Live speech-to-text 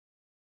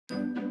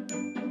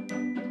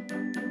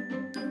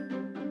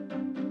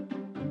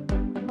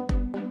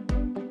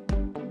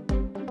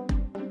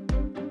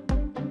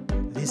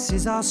This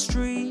is our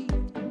street,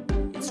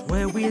 it's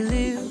where we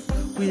live.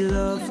 We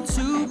love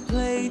to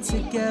play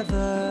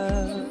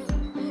together.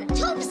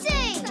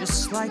 Topsy!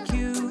 Just like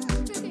you,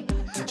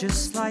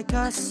 just like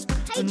us,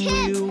 Hey, and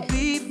Tim. we'll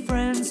be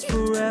friends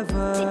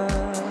forever.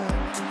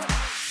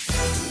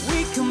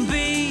 We can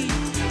be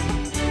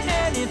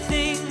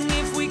anything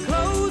if we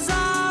close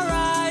our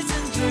eyes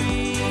and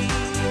dream.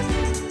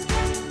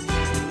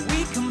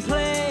 We can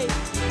play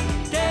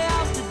day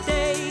after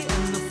day,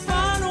 and the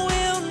fun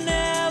will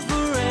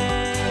never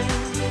end.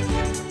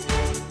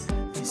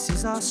 This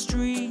is our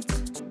street,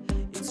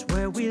 it's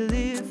where we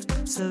live,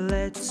 so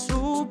let's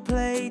all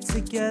play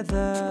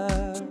together.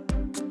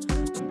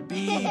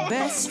 Be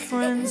best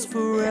friends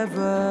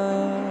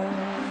forever.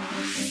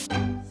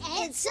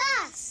 It's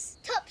us,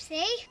 Topsy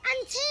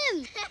and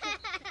Tim.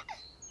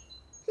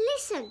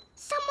 Listen,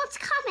 someone's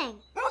coming.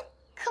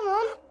 Come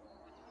on.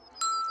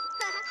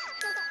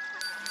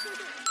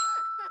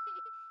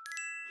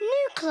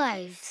 New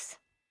clothes.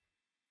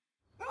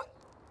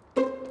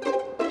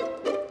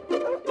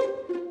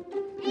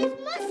 It's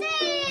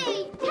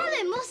Mossy!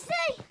 Hello,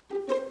 Mossy.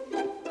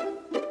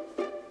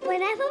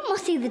 Whenever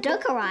Mossy the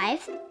dog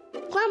arrives,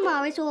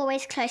 Grandma is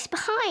always close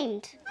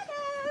behind.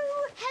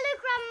 Hello. Hello,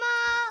 Grandma.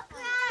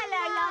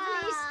 Hello,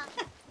 lovelies.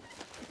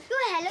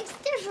 Your hair looks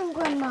different,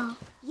 Grandma.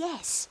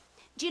 Yes.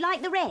 Do you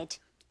like the red?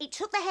 It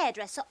took the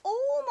hairdresser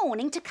all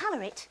morning to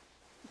colour it.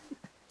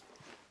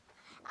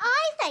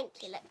 I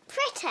think you look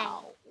pretty.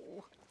 Oh.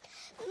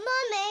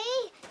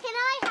 Mummy, can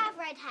I have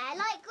red hair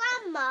like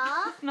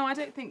Grandma? No, I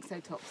don't think so,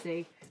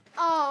 Topsy.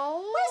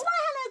 Oh. Where's my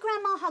hello,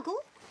 Grandma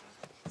Huggle?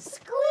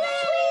 Squeeze!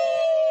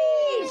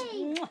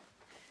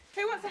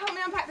 Who wants to help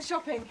me unpack the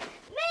shopping? Me!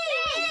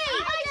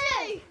 I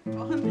do! Go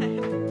on then.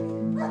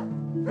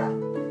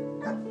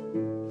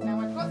 Now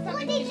I've got something.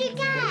 What did you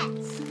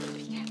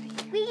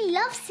get? We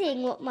love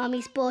seeing what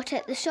Mummy's bought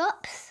at the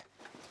shops.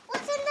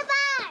 What's in the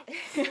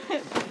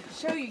bag?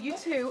 Show you, you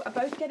two are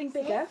both getting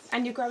bigger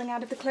and you're growing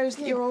out of the clothes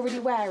that you're already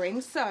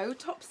wearing. So,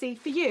 Topsy,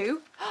 for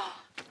you,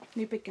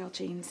 new big girl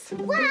jeans.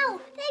 Wow,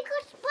 they've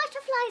got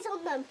butterflies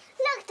on them.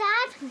 Look,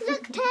 Dad.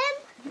 Look, Tim.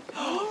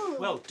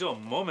 Well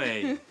done,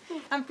 Mummy.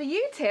 And for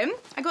you, Tim,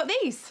 I got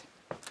these.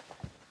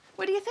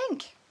 What do you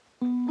think?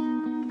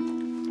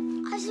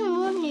 I just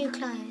want new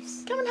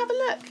clothes. Come and have a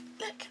look.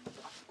 Look,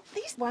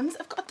 these ones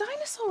have got a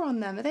dinosaur on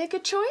them. Are they a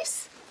good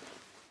choice?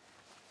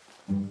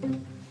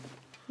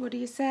 What do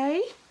you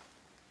say?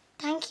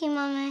 Thank you,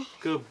 Mummy.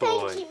 Good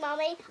boy. Thank you,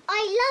 Mummy.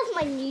 I love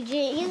my new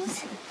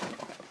jeans.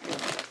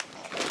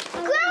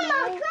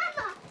 Grandma!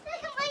 Grandma!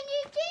 Look at my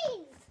new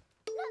jeans!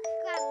 Look,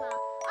 Grandma.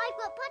 I've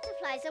got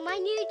butterflies on my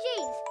new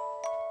jeans.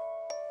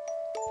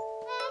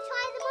 May I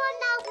try them on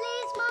now,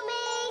 please,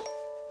 Mummy?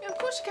 Yeah, of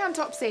course you can,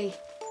 Topsy.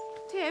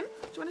 Tim, do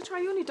you want to try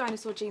your new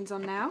dinosaur jeans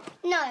on now?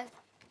 No.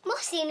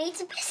 Mossy needs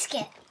a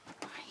biscuit.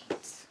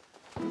 Right.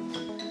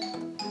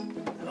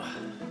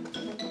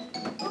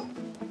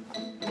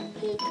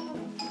 Here you go.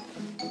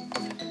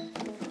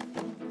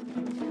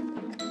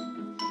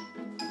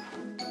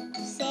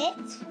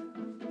 Sit.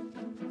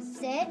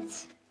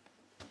 Sit.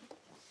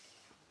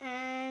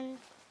 And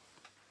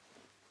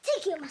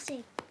take it,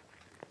 Mossy.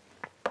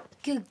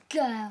 Good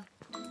girl.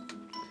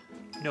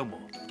 No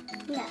more.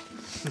 No.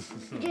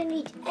 You don't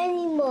need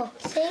any more,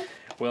 see?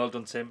 Well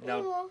done, Tim.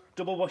 Now, more.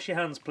 double wash your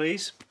hands,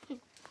 please.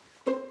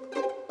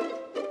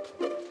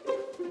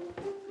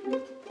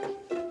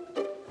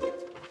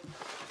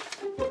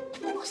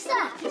 What's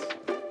that?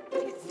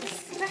 It's a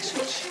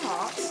special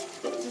chart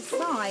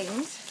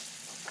designed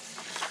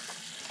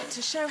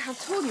to show how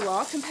tall you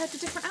are compared to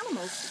different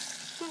animals.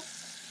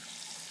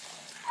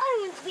 I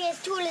want to be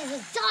as tall as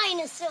a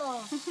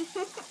dinosaur.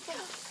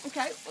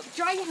 Okay, well,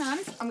 dry your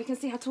hands and we can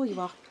see how tall you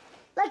are.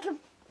 Like a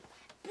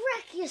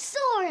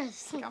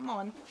brachiosaurus. Come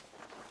on.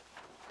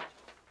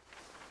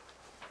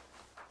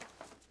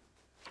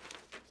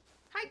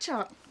 Height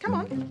chart, come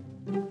on.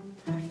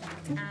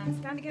 Perfect. And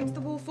stand against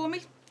the wall for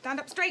me. Stand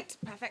up straight.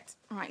 Perfect.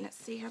 All right, let's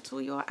see how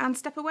tall you are. And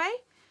step away.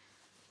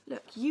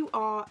 Look, you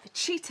are a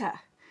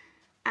cheetah.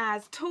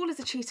 As tall as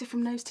a cheetah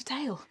from nose to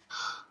tail.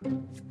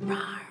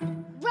 Rawr.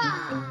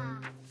 Rah!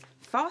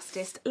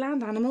 Fastest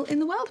land animal in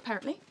the world,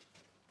 apparently.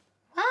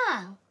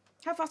 Wow.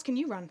 How fast can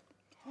you run?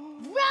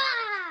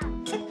 Rah!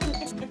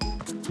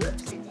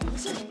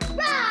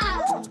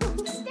 Rah!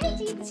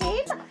 Steady,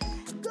 Tim.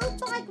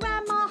 Goodbye,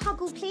 Grandma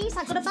Huggle, please.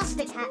 I've got a bus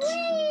to catch.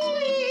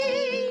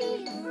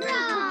 Whee!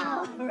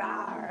 Rah!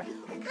 Rawr.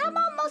 Come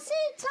on,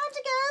 Mossy. Time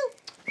to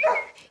go.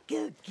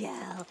 Good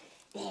girl.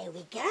 There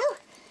we go.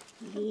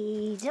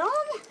 Lead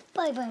on.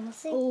 Bye-bye,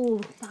 Mossy. Oh,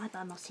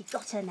 bye-bye, Mossy.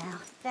 Got her now.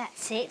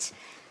 That's it.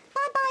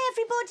 Bye-bye,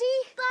 everybody.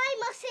 Bye,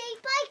 Mossy.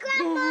 Bye,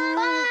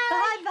 Grandma.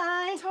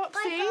 Bye-bye.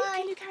 Topsy, Bye-bye.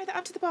 can you carry that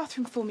up to the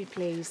bathroom for me,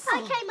 please?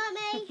 Okay,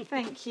 Mummy.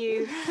 Thank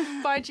you.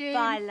 Bye, Jean.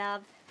 Bye,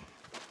 love.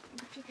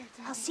 Off you go,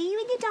 darling. I'll see you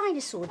in your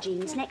dinosaur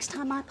jeans next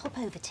time I pop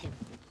over, Tim.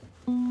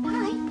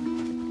 Bye.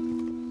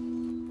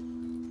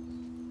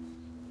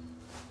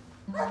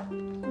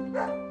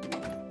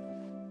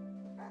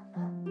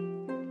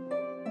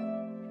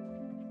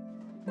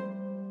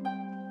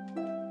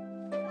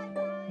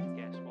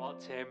 Yes.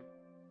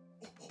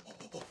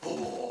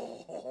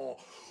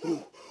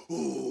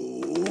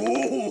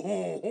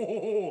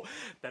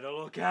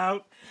 Look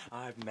out.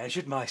 I've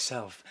measured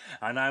myself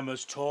and I'm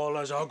as tall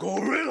as a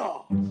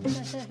gorilla.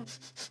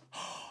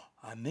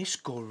 And this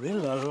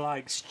gorilla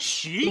likes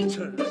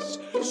cheetahs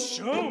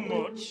so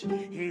much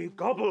he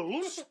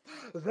gobbles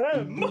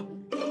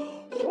them.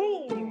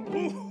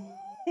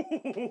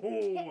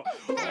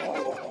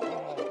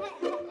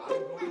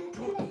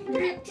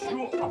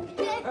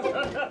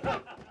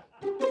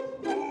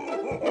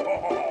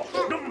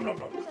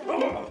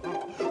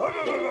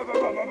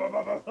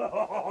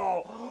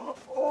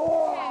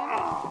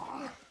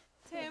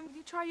 Tim, will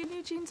you try your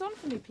new jeans on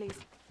for me, please?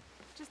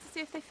 Just to see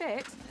if they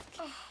fit.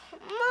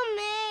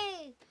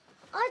 Mummy,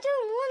 I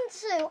don't want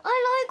to.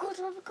 I like what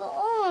I've got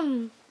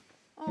on.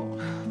 Oh,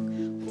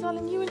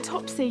 darling, you and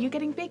Topsy, you're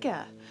getting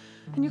bigger.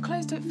 And your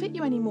clothes don't fit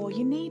you anymore.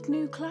 You need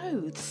new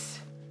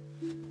clothes.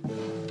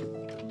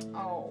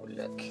 Oh,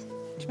 look. Do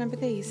you remember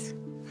these?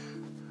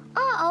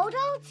 Our old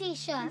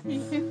T-shirt.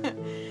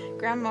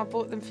 Grandma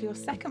bought them for your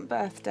 2nd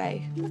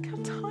birthday. Look how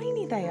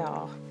tiny they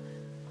are.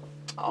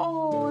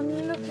 Oh,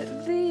 and look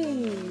at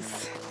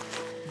these.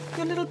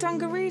 Your little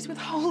dungarees with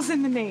holes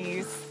in the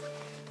knees.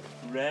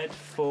 Red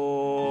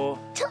for...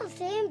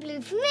 Topsy and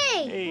blue for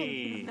me.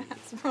 Hey.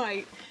 That's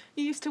right.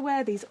 You used to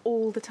wear these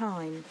all the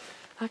time.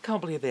 I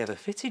can't believe they ever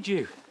fitted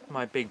you,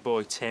 my big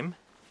boy Tim.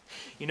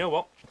 You know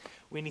what?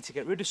 We need to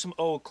get rid of some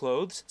old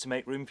clothes to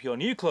make room for your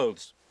new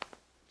clothes.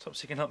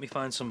 Topsy can help me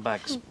find some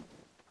bags.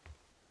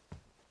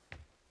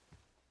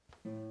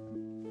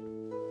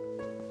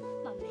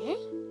 Mummy,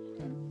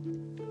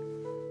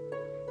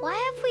 why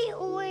have we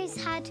always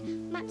had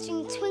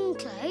matching twin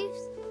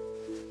clothes?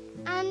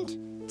 And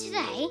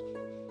today,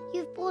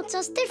 you've bought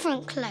us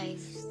different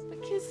clothes.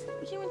 Because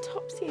you and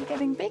Topsy are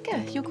getting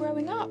bigger. You're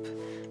growing up.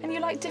 And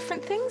you like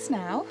different things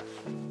now.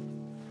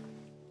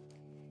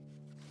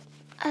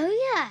 Oh,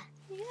 yeah.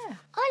 Yeah.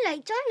 I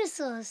like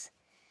dinosaurs.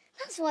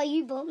 That's why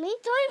you bought me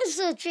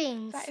dinosaur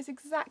jeans. That is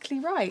exactly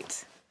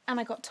right. And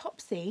I got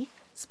Topsy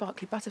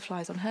sparkly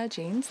butterflies on her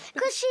jeans.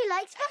 Because she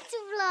likes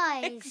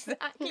butterflies.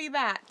 Exactly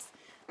that.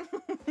 Tim,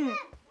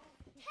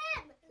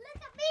 look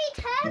at me,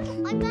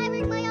 Tim. I'm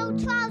wearing my old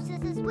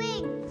trousers as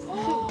wings.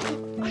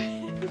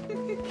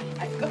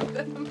 I've got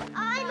them.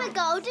 I'm a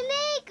golden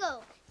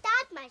eagle.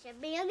 Dad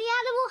measured me on the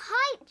animal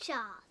height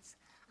charts.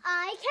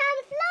 I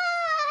can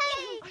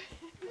fly.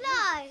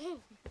 Fly.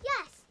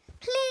 Yes.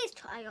 Please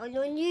try on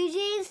your new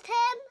jeans, Tim.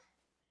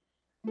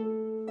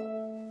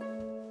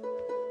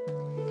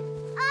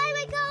 I'm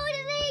a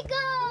golden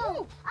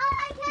eagle.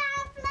 I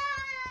can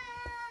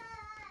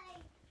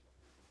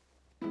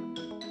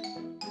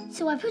fly.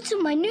 So I put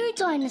on my new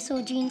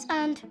dinosaur jeans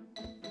and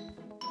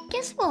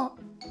guess what?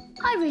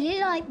 I really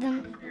like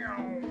them.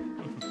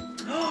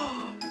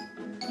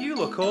 You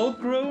look all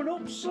grown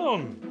up,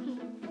 son.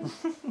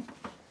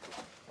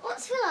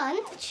 What's for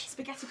lunch?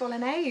 Spaghetti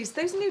bolognese.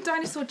 Those new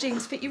dinosaur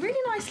jeans fit you really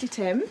nicely,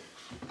 Tim.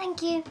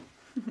 Thank you.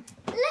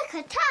 Look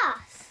at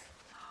us.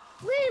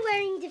 We're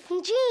wearing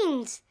different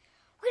jeans.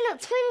 We're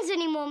not twins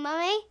anymore,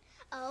 Mummy.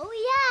 Oh,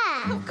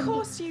 yeah. Of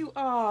course you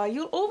are.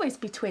 You'll always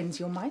be twins.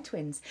 You're my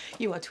twins.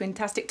 You are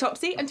twin-tastic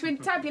Topsy and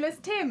twin-tabulous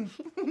Tim.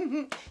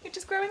 You're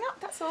just growing up,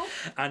 that's all.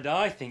 And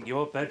I think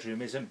your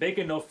bedroom isn't big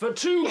enough for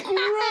 2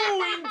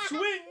 growing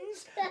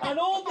twins and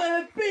all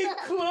their big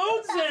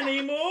clothes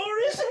anymore,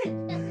 is it?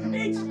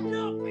 It's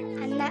not big.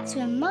 And that's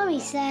when Mummy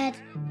said,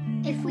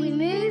 if we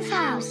move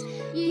house,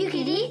 you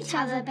could each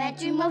have a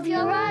bedroom of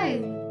your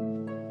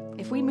own.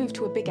 If we move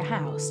to a bigger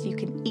house, you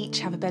can each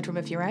have a bedroom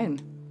of your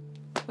own.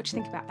 What do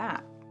you think about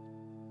that?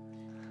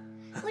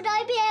 Would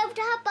I be able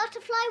to have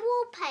butterfly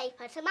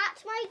wallpaper to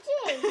match my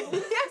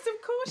jeans? Yes,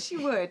 of course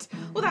you would.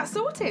 Well, that's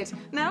sorted.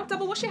 Now,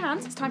 double wash your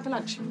hands. It's time for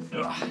lunch. And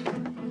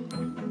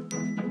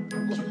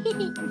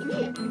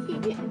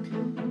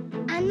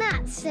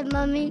that, said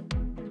Mummy,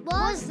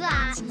 was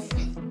that.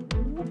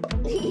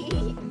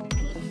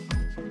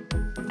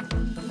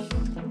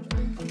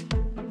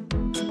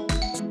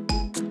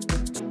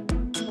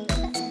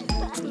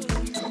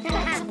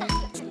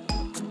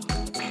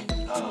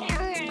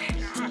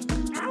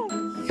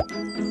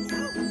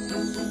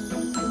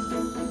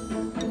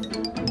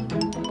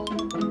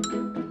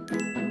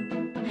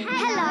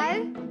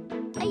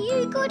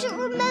 Good at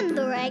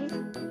remembering.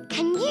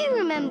 Can you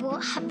remember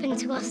what happened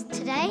to us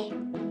today?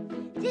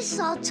 This is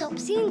our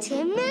Topsy and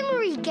Tim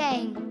memory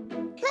game.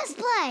 Let's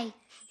play.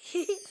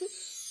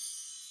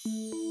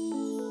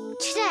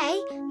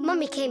 Today,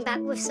 Mummy came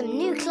back with some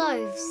new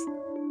clothes.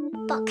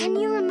 But can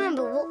you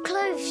remember what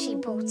clothes she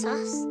bought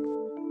us?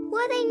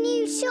 Were they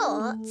new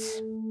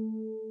shorts?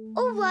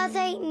 Or were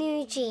they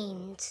new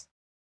jeans?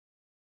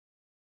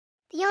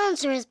 The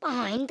answer is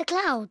behind the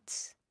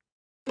clouds.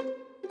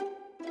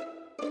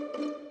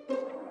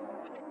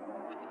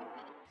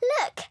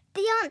 Look,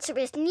 the answer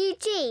is new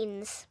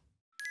jeans.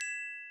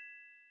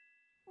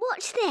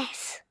 Watch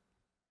this.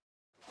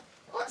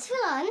 What's for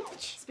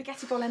lunch?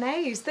 Spaghetti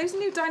bolognese. Those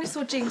new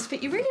dinosaur jeans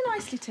fit you really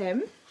nicely,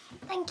 Tim.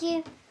 Thank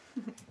you.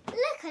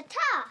 Look at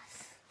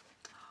us.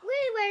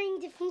 We're wearing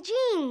different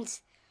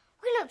jeans.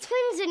 We're not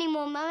twins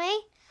anymore, Mummy.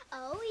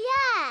 Oh,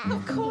 yeah.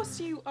 Of course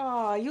you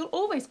are. You'll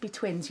always be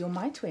twins. You're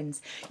my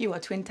twins. You are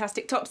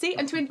Twintastic Topsy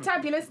and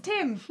Twintabulous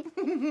Tim.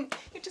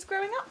 You're just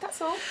growing up,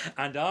 that's all.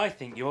 And I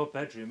think your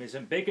bedroom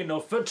isn't big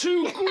enough for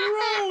two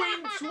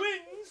growing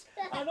twins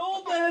and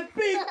all their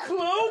big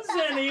clothes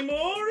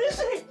anymore, is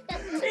it?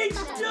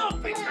 It's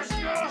not because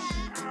you're so...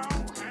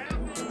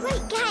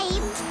 Great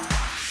game.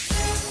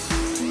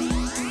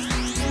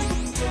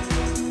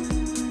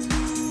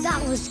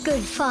 That was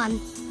good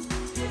fun.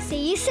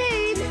 See you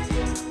soon.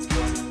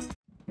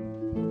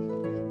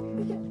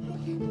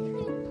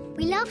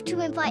 We love to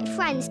invite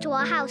friends to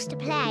our house to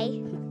play.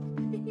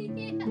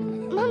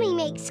 Mummy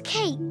makes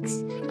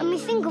cakes and we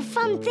think of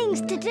fun things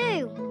to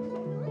do.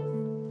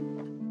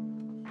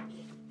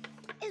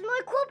 Is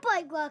my quad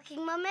bike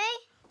working, Mummy?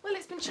 Well,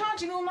 it's been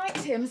charging all night,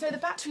 Tim, so the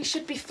battery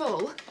should be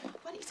full.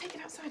 Why don't you take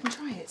it outside and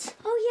try it?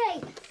 Oh,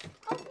 yay.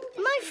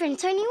 My friend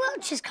Tony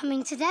Welch is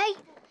coming today.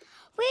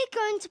 We're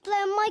going to play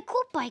on my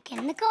quad bike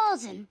in the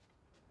garden.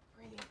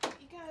 Brilliant. Here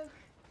you go.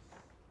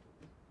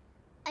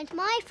 And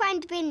my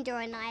friend Binder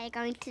and I are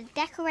going to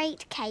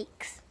decorate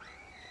cakes.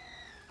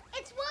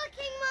 It's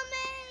working,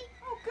 Mummy!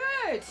 Oh,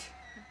 good.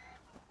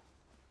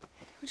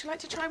 Would you like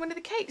to try one of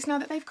the cakes now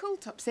that they've cooled,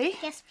 Topsy?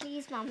 Yes,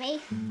 please,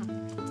 Mummy.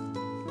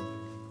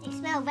 They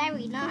smell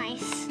very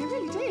nice. They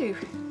really do.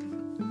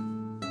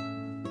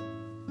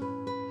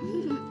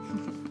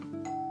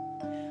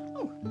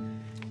 Oh.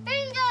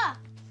 Binder!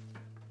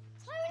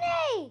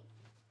 Tony!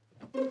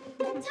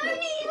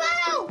 Tony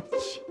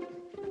Welch!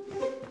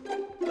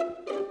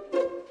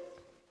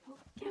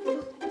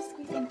 Careful.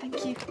 Squeeze in,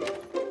 thank you.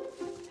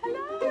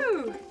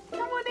 Hello.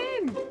 Come on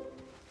in.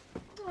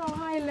 Oh,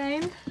 hi,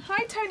 Elaine.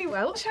 Hi, Tony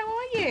Welch. How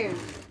are you?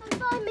 I'm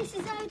fine,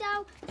 Mrs.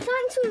 O'Dowd.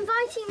 Thanks for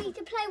inviting me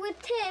to play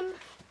with Tim.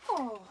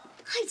 Oh.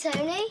 Hi,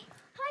 Tony.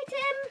 Hi,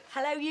 Tim.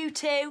 Hello, you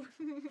two.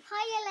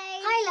 Hi,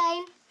 Elaine. Hi,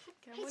 Elaine.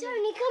 Hey,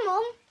 Tony, come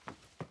on.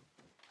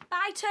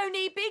 Bye,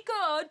 Tony. Be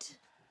good.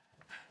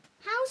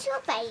 How's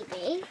your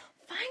baby?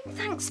 Fine,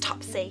 thanks,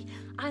 Topsy.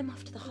 I'm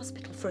off to the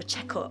hospital for a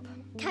checkup.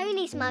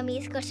 Tony's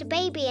mummy's got a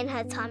baby in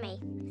her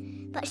tummy,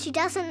 but she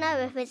doesn't know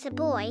if it's a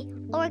boy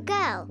or a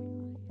girl.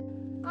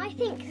 I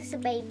think it's a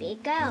baby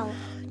girl.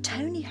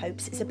 Tony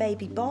hopes it's a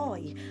baby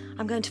boy.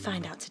 I'm going to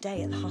find out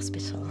today at the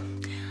hospital.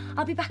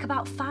 I'll be back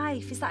about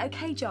 5. Is that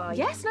okay, Joy?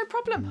 Yes, no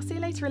problem. I'll see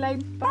you later,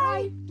 Elaine.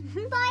 Bye.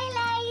 Bye,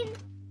 Elaine.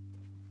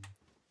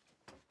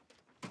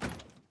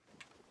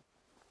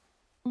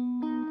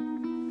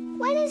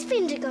 When is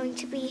Vinder going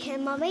to be here,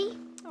 Mummy?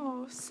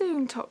 Oh,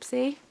 soon,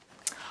 Topsy.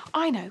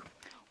 I know.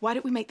 Why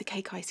don't we make the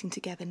cake icing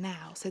together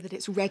now so that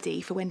it's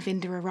ready for when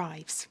Vinder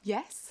arrives?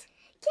 Yes?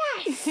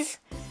 Yes.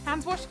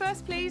 Hands washed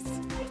first, please.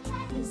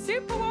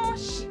 Super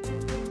wash.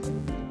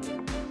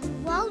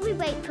 While we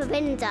wait for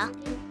Vinder,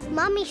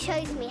 Mummy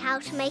shows me how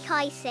to make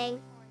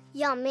icing.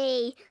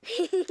 Yummy.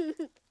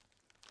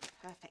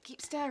 Perfect.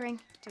 Keep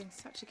stirring. Doing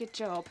such a good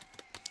job.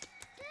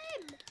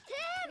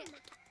 Tim!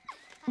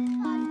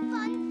 Fun,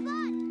 fun,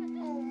 fun.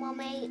 Oh,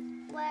 Mummy,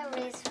 where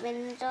is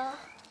Vinder?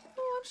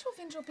 Oh, I'm sure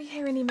Vinder will be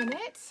here any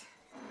minute.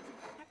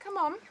 Now, come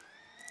on.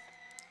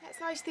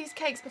 Let's ice these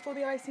cakes before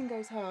the icing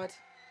goes hard.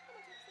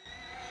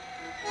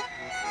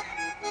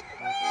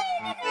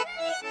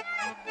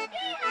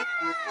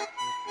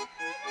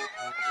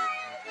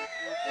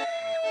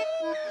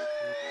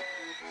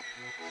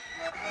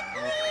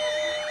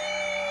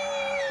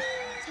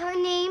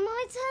 Tony,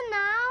 my turn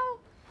now.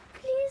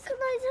 Please, can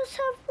I just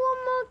have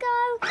one more go?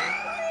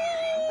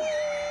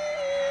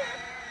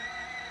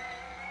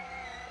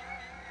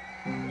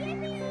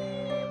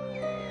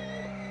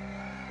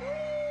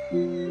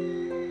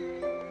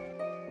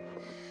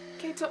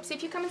 Okay, Topsy,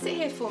 if you come and sit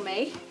here for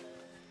me.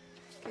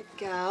 Good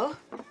girl.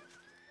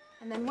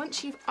 And then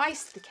once you've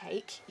iced the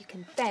cake, you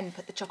can then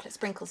put the chocolate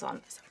sprinkles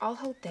on. So I'll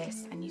hold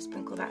this and you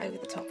sprinkle that over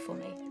the top for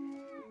me.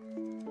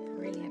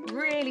 Brilliant.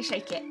 Really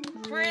shake it.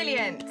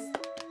 Brilliant.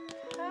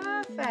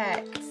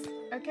 Perfect.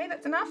 Okay,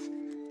 that's enough.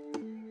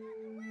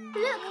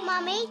 Look,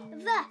 Mummy,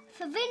 V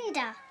for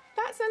Vinder.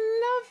 That's a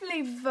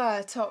lovely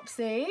ver,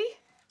 Topsy.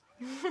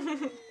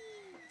 Tim,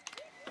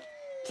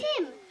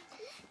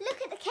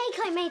 look at the cake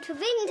I made for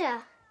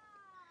Vinder.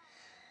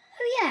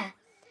 Oh, yeah.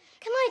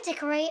 Can I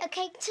decorate a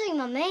cake too,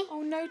 Mummy?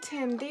 Oh, no,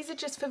 Tim. These are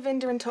just for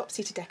Vinder and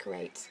Topsy to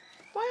decorate.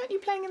 Why aren't you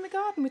playing in the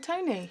garden with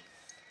Tony?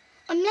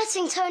 I'm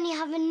letting Tony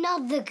have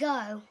another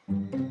go.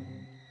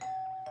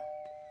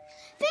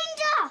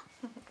 Vinder!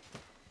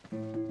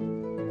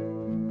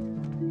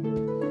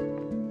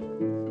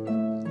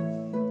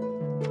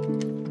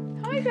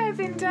 Hi there,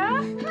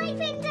 Vinder. Hi,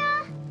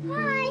 Vinder.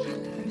 Hi.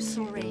 Hello,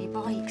 sorry.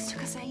 Bikes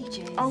took us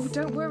ages. Oh,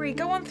 don't worry.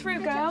 Go on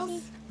through,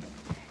 girls.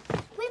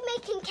 We're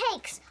making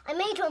cakes. I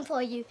made one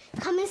for you.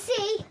 Come and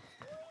see.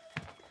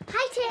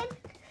 Hi, Tim.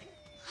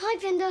 Hi,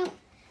 Vinder.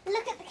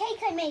 Look at the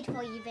cake I made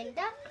for you,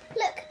 Vinder.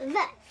 Look,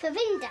 that for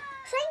Vinder.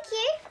 Thank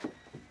you.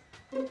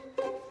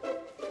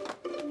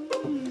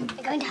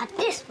 I'm going to have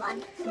this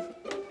one.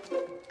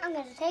 I'm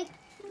going to take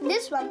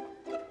this one.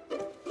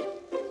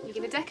 You're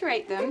going to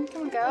decorate them.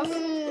 Come on, girls.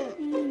 Here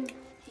you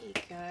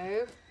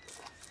go.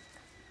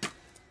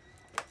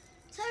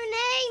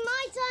 Tony,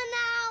 my turn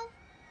now.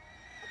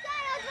 Okay,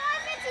 I'll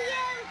drive into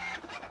you.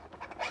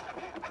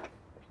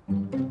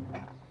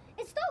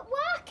 It's not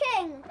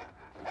working.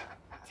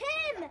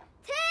 Tim!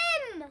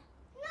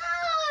 No!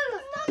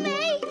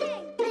 Mummy!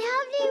 They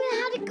haven't even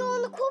had it go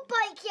on the quad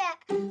bike yet.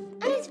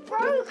 And it's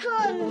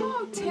broken.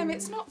 Oh, Tim,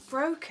 it's not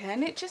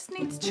broken. It just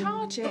needs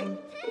charging.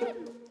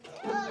 Tim!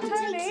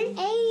 Tony? It takes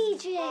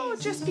ages. Oh,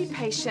 just be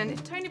patient.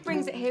 If Tony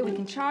brings it here, we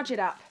can charge it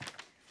up.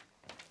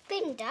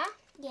 Binda?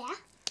 Yeah?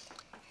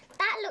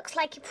 That looks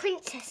like a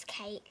princess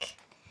cake.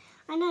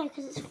 I know,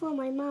 because it's for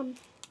my mum.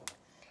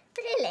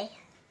 Really?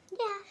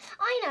 Yeah.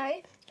 I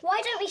know.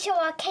 Why don't we show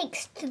our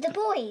cakes to the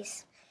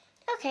boys?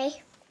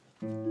 Okay.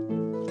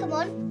 Come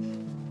on.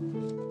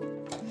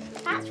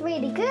 That's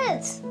really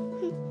good.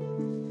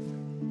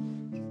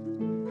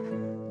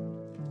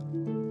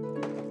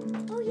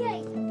 Oh,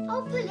 yeah.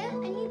 I'll pull it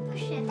and you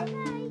push it.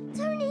 Okay.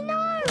 Tony,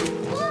 no!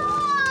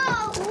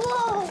 Whoa!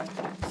 Whoa!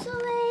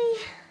 Sorry.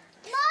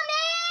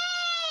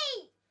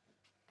 Mummy!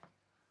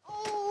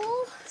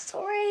 Oh,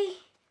 sorry.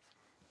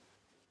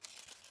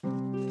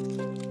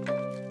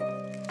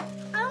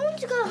 I want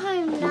to go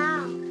home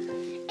now.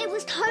 It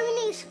was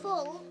Tony's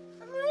fault.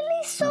 I'm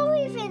really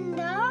sorry,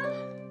 Vinda.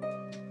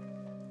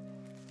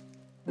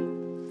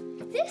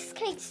 This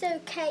cake's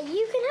okay.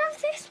 You can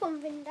have this one,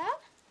 Vinda.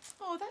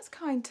 Oh, that's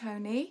kind,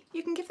 Tony.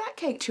 You can give that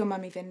cake to your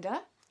mummy,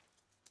 Vinda.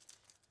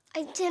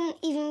 I didn't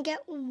even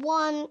get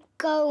one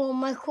go on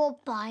my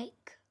quad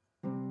bike.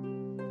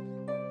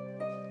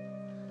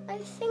 I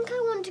think I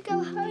want to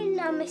go home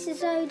now,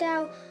 Mrs.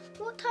 O'Dell.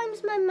 What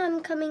time's my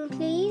mum coming,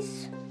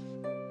 please?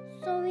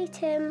 Sorry,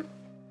 Tim.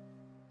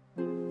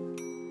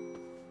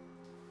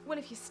 Well,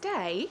 if you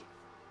stay,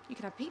 you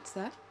can have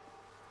pizza.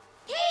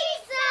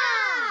 Pizza!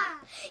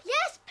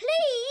 Yes,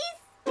 please!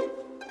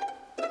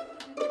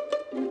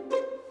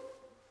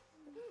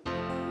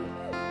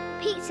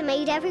 Pizza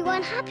made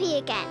everyone happy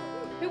again.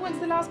 Who wants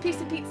the last piece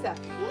of pizza?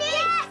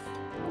 Yes!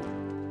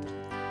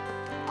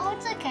 Oh,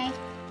 it's okay.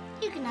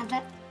 You can have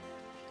it.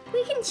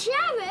 We can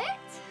share it?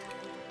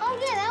 Oh,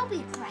 yeah, that'll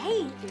be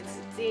great. Good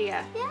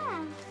dear.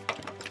 Yeah.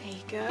 There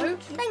you go.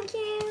 Thank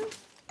you.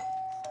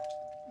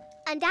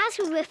 And as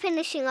we were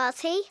finishing our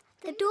tea,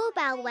 the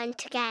doorbell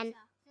went again.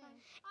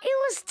 It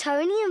was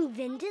Tony and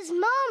Vinda's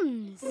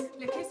mums.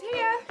 Look who's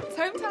here. It's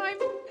home time.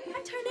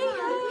 Hi, Tony.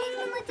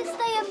 We'd like to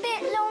stay a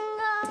bit longer.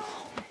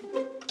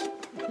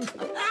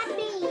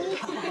 Daddy.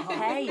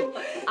 Hey,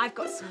 I've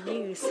got some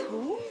news.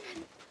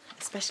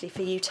 Especially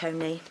for you,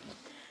 Tony.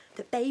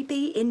 The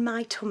baby in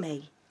my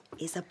tummy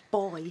is a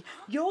boy.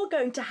 You're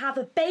going to have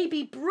a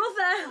baby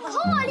brother.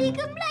 Cool, you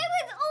can play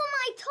with all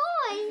my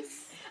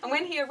toys. And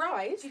when he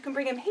arrives, you can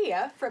bring him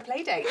here for a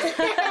play date.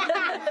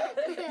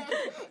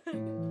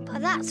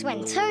 But that's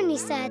when Tony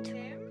said,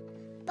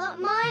 "But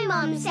my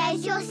mum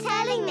says you're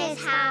selling this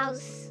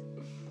house."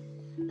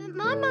 But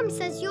my mum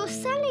says you're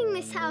selling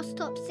this house,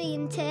 Topsy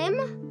and Tim.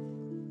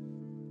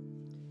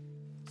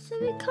 So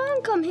we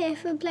can't come here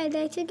for a play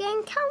date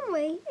again, can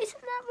we?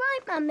 Isn't that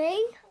right,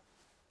 Mummy?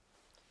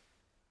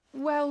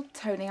 Well,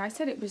 Tony, I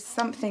said it was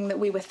something that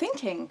we were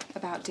thinking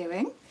about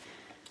doing.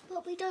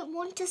 But we don't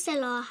want to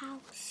sell our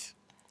house.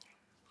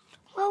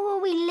 Where will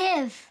we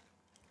live?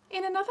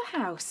 In another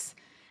house.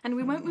 And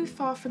we won't move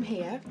far from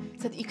here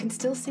so that you can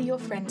still see your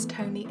friends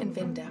Tony and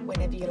Vinda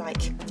whenever you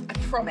like. I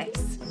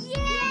promise. Yay!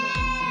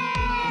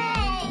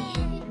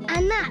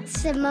 And that,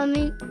 said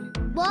Mummy,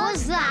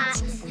 was that.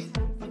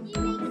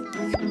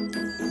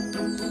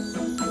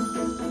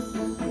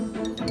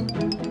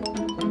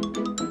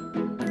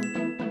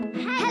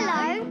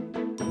 Hello.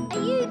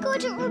 Are you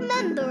good at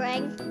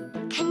remembering?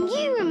 Can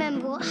you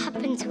remember what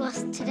happened to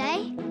us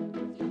today?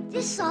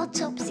 This is our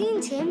Topsy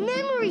and Tim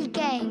memory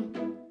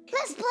game.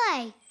 Let's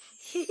play.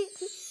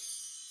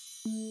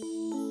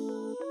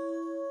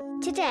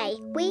 Today,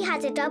 we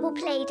had a double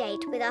play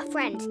date with our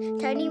friends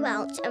Tony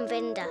Welch and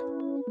Vinda.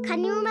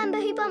 Can you remember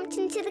who bumped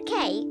into the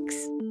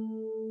cakes?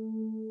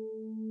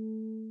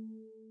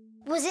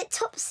 Was it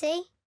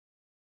Topsy?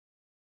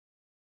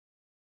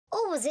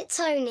 Or was it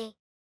Tony?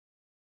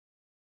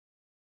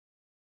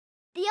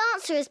 The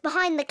answer is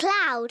behind the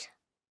cloud.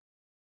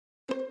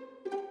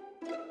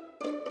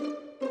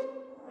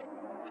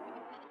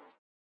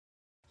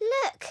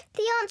 Look,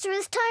 the answer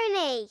is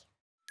Tony.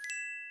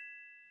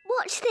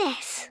 Watch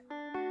this.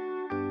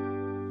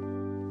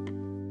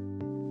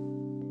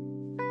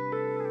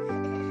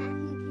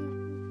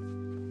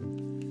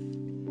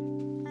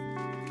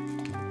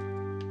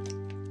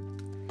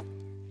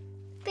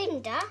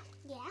 Binda?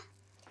 Yeah?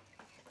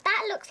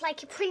 That looks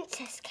like a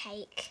princess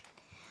cake.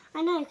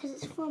 I know, because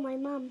it's for my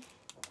mum.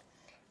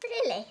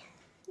 Really?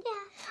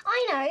 Yeah.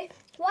 I know.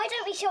 Why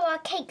don't we show our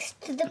cakes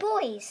to the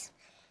boys?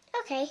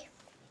 Okay.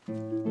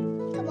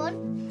 Come on.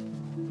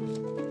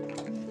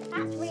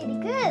 That's really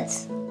good.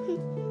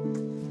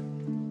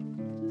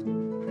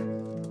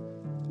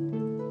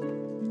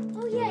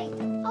 Oh, yeah.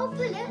 I'll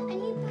pull it and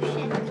you push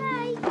it.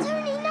 Okay.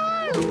 Tony, no!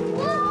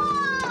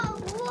 Whoa!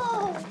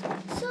 Whoa!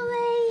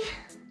 Sorry.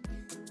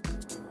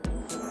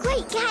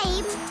 Great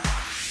game.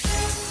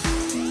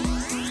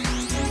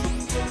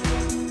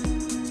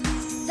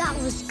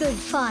 good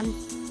fun.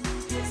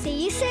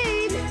 See you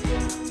soon.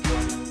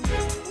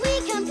 We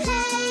can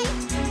play